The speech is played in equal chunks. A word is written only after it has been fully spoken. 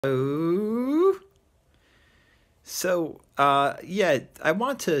Oh, yeah, I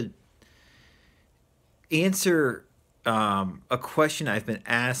want to answer a question I've been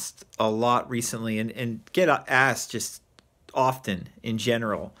asked a lot recently and get asked just often in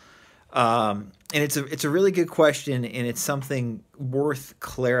general. And it's a really good question, and it's something worth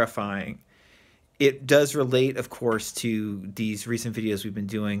clarifying. It does relate, of course, to these recent videos we've been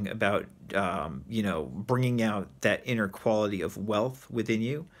doing about, bringing out that inner quality of wealth within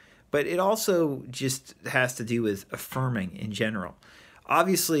you. But it also just has to do with affirming in general.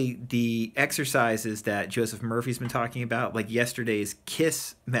 Obviously, the exercises that Joseph Murphy's been talking about, like yesterday's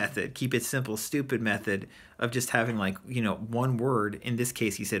KISS method, keep it simple, stupid method of just having one word. In this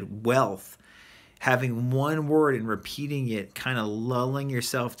case, he said wealth. Having one word and repeating it, kind of lulling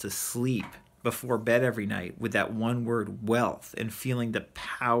yourself to sleep before bed every night with that one word wealth and feeling the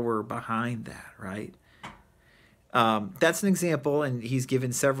power behind that, right? That's an example, and he's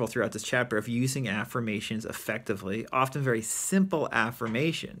given several throughout this chapter, of using affirmations effectively, often very simple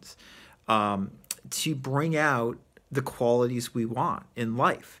affirmations, to bring out the qualities we want in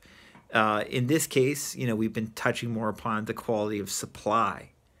life. In this case, we've been touching more upon the quality of supply.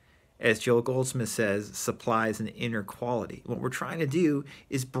 As Joel Goldsmith says, supply is an inner quality. What we're trying to do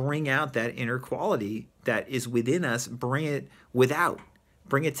is bring out that inner quality that is within us, bring it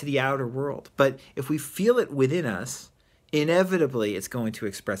to the outer world. But if we feel it within us, inevitably it's going to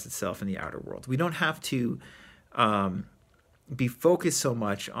express itself in the outer world. We don't have to be focused so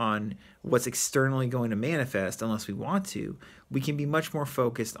much on what's externally going to manifest unless we want to. We can be much more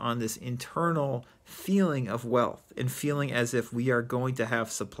focused on this internal feeling of wealth and feeling as if we are going to have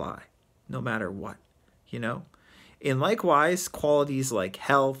supply no matter what, And likewise, qualities like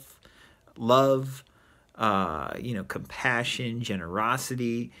health, love, compassion,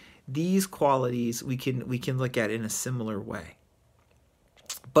 generosity, these qualities we can look at in a similar way.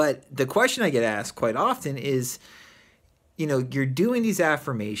 But the question I get asked quite often is, you're doing these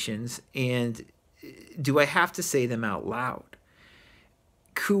affirmations, and do I have to say them out loud?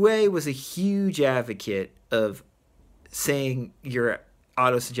 Coué was a huge advocate of saying your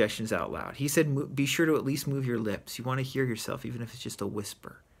auto-suggestions out loud. He said, be sure to at least move your lips. You want to hear yourself, even if it's just a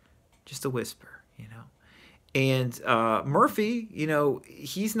whisper. Just a whisper, And Murphy,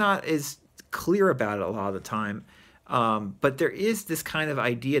 he's not as clear about it a lot of the time. But there is this kind of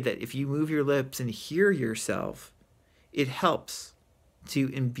idea that if you move your lips and hear yourself, it helps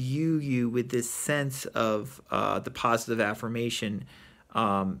to imbue you with this sense of the positive affirmation,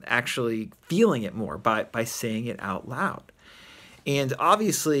 actually feeling it more by saying it out loud. And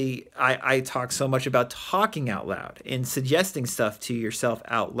obviously, I talk so much about talking out loud and suggesting stuff to yourself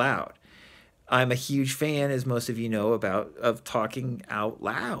out loud. I'm a huge fan, as most of you know, of talking out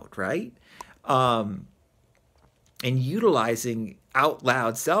loud, right? And utilizing out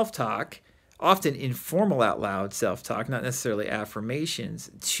loud self-talk, often informal out loud self-talk, not necessarily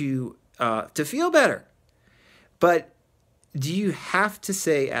affirmations, to feel better. But do you have to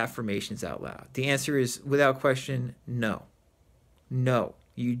say affirmations out loud? The answer is, without question, no. No,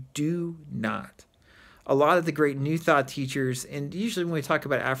 you do not. A lot of the great New Thought teachers, and usually when we talk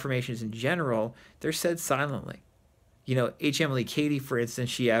about affirmations in general, they're said silently. H. Emily Cady, for instance,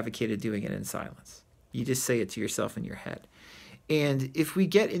 she advocated doing it in silence. You just say it to yourself in your head. And if we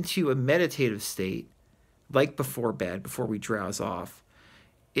get into a meditative state, like before bed, before we drowse off,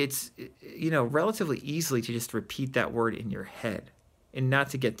 it's, relatively easily to just repeat that word in your head and not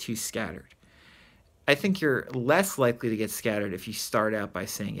to get too scattered. I think you're less likely to get scattered if you start out by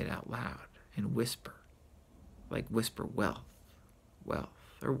saying it out loud and whisper. Like whisper wealth,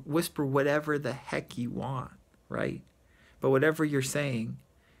 or whisper whatever the heck you want, right? But whatever you're saying,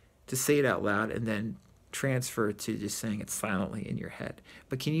 to say it out loud and then transfer to just saying it silently in your head.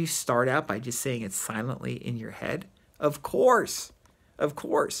 But can you start out by just saying it silently in your head? Of course.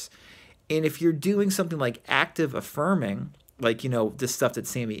 And if you're doing something like active affirming, like, this stuff that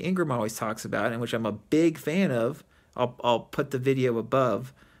Sammy Ingram always talks about, and which I'm a big fan of, I'll put the video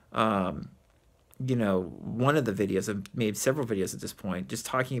above, one of the videos. I've made several videos at this point, just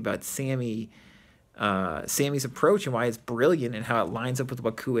talking about Sammy's approach and why it's brilliant and how it lines up with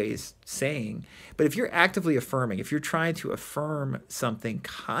what Coué is saying. But if you're actively affirming, if you're trying to affirm something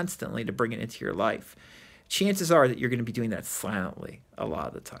constantly to bring it into your life, chances are that you're going to be doing that silently a lot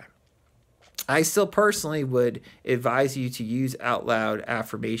of the time. I still personally would advise you to use out loud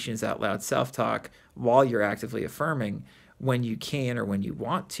affirmations, out loud self-talk while you're actively affirming when you can or when you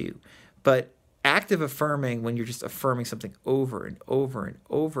want to. But active affirming, when you're just affirming something over and over and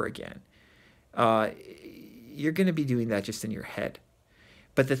over again, you're going to be doing that just in your head.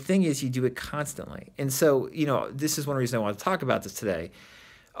 But the thing is, you do it constantly. And so, this is one reason I want to talk about this today.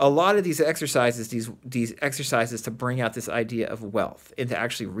 a lot of these exercises, these exercises to bring out this idea of wealth and to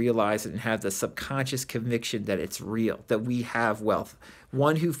actually realize it and have the subconscious conviction that it's real, that we have wealth.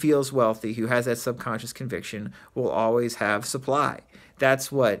 One who feels wealthy, who has that subconscious conviction, will always have supply.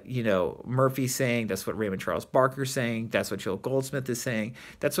 That's what, Murphy's saying. That's what Raymond Charles Barker's saying. That's what Joel Goldsmith is saying.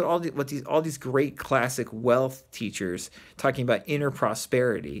 That's what all these great classic wealth teachers talking about inner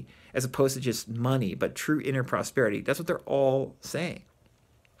prosperity, as opposed to just money, but true inner prosperity. That's what they're all saying.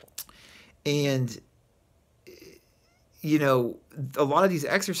 And, a lot of these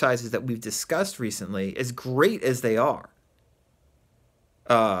exercises that we've discussed recently, as great as they are,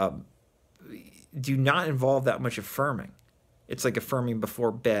 do not involve that much affirming. It's like affirming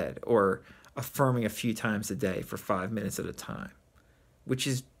before bed or affirming a few times a day for 5 minutes at a time, which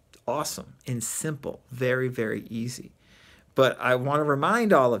is awesome and simple, very, very easy. But I want to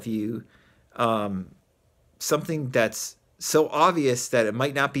remind all of you something that's so obvious that it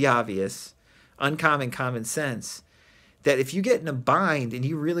might not be obvious, uncommon common sense, that if you get in a bind and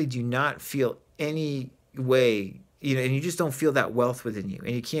you really do not feel any way, and you just don't feel that wealth within you,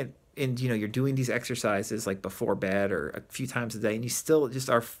 and you can't, and you're doing these exercises like before bed or a few times a day, and you still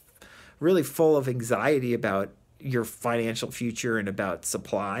just are really full of anxiety about your financial future and about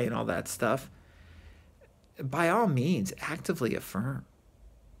supply and all that stuff, by all means, actively affirm.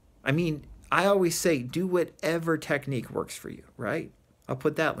 I mean, I always say, do whatever technique works for you, right? I'll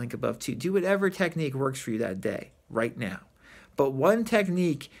put that link above too. Do whatever technique works for you that day, right now. But one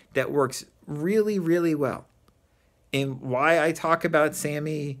technique that works really, really well, and why I talk about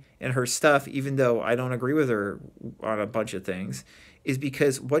Sammy and her stuff, even though I don't agree with her on a bunch of things, is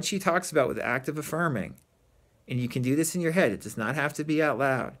because what she talks about with active affirming, and you can do this in your head, it does not have to be out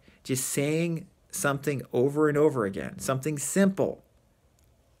loud, just saying something over and over again, something simple.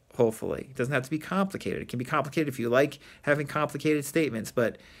 Hopefully. It doesn't have to be complicated. It can be complicated if you like having complicated statements,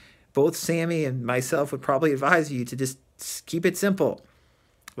 but both Sammy and myself would probably advise you to just keep it simple.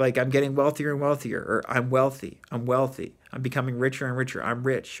 Like, I'm getting wealthier and wealthier, or I'm wealthy, I'm becoming richer and richer, I'm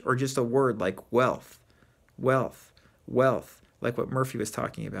rich, or just a word like wealth, like what Murphy was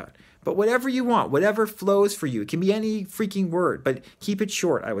talking about. But whatever you want, whatever flows for you, it can be any freaking word, but keep it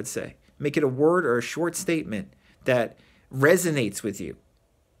short, I would say. Make it a word or a short statement that resonates with you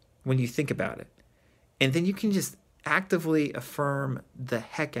when you think about it. And then you can just actively affirm the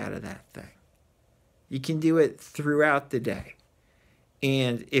heck out of that thing. You can do it throughout the day.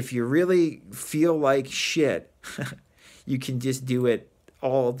 And if you really feel like shit, you can just do it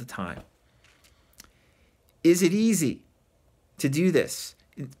all the time. Is it easy to do this?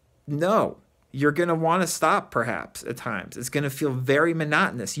 No. You're going to want to stop perhaps at times. It's going to feel very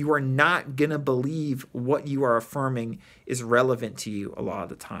monotonous. You are not going to believe what you are affirming is relevant to you a lot of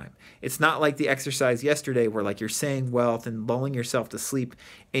the time. It's not like the exercise yesterday where like you're saying wealth and lulling yourself to sleep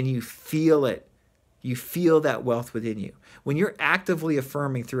and you feel it. You feel that wealth within you. When you're actively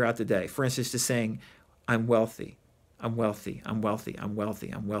affirming throughout the day, for instance, just saying, I'm wealthy, I'm wealthy, I'm wealthy, I'm wealthy,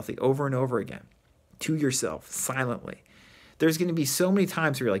 I'm wealthy, over and over again to yourself silently. There's going to be so many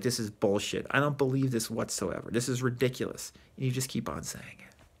times where you're like, this is bullshit. I don't believe this whatsoever. This is ridiculous. And you just keep on saying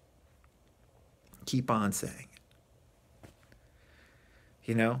it. Keep on saying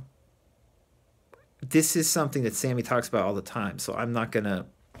it. This is something that Sammy talks about all the time, so I'm not going to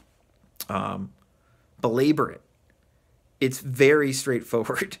belabor it. It's very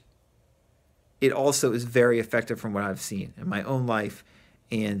straightforward. It also is very effective from what I've seen in my own life.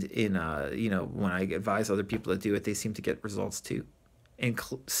 And in, when I advise other people to do it, they seem to get results too. And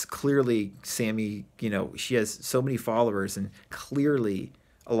clearly, Sammy, she has so many followers, and clearly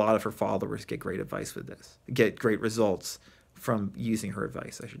a lot of her followers get great advice with this, get great results from using her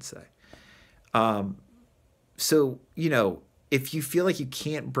advice, I should say. So, if you feel like you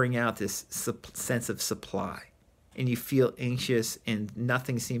can't bring out this sense of supply and you feel anxious and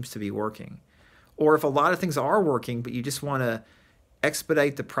nothing seems to be working, or if a lot of things are working, but you just want to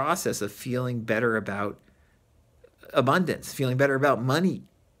expedite the process of feeling better about abundance, feeling better about money,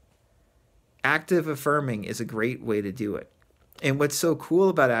 active affirming is a great way to do it. And what's so cool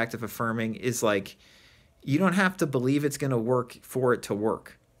about active affirming is like, you don't have to believe it's going to work for it to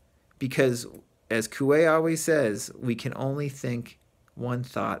work. Because as Coué always says, we can only think one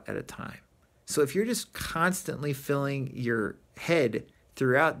thought at a time. So if you're just constantly filling your head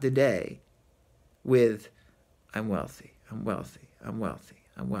throughout the day with, I'm wealthy, I'm wealthy, I'm wealthy,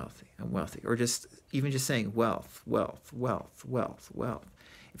 I'm wealthy, I'm wealthy, or just even just saying wealth, wealth, wealth, wealth, wealth.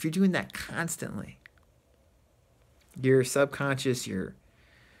 If you're doing that constantly, your subconscious, your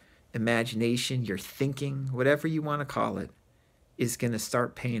imagination, your thinking, whatever you want to call it, is going to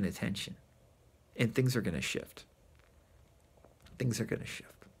start paying attention. And things are going to shift. Things are going to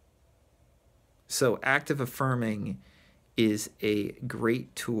shift. So active affirming is a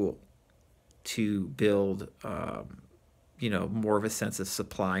great tool to build, more of a sense of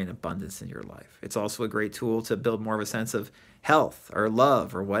supply and abundance in your life. It's also a great tool to build more of a sense of health or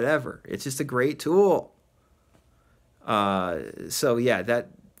love or whatever. It's just a great tool. So yeah, that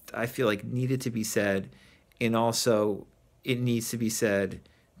I feel like needed to be said. And also it needs to be said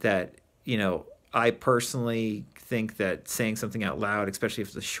that, I personally think that saying something out loud, especially if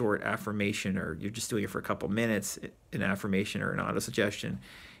it's a short affirmation or you're just doing it for a couple minutes, an affirmation or an auto suggestion,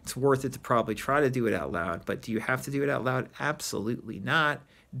 it's worth it to probably try to do it out loud. But do you have to do it out loud? Absolutely not.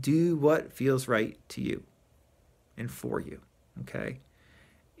 Do what feels right to you and for you. Okay.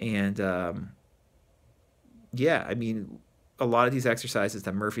 And yeah, I mean, a lot of these exercises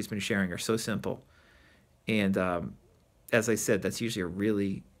that Murphy's been sharing are so simple. And as I said, that's usually a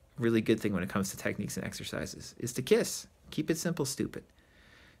really, really good thing when it comes to techniques and exercises is to kiss. Keep it simple, stupid.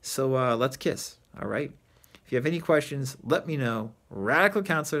 So let's kiss. All right. If you have any questions, let me know.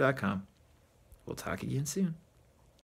 RadicalCounselor.com. We'll talk again soon.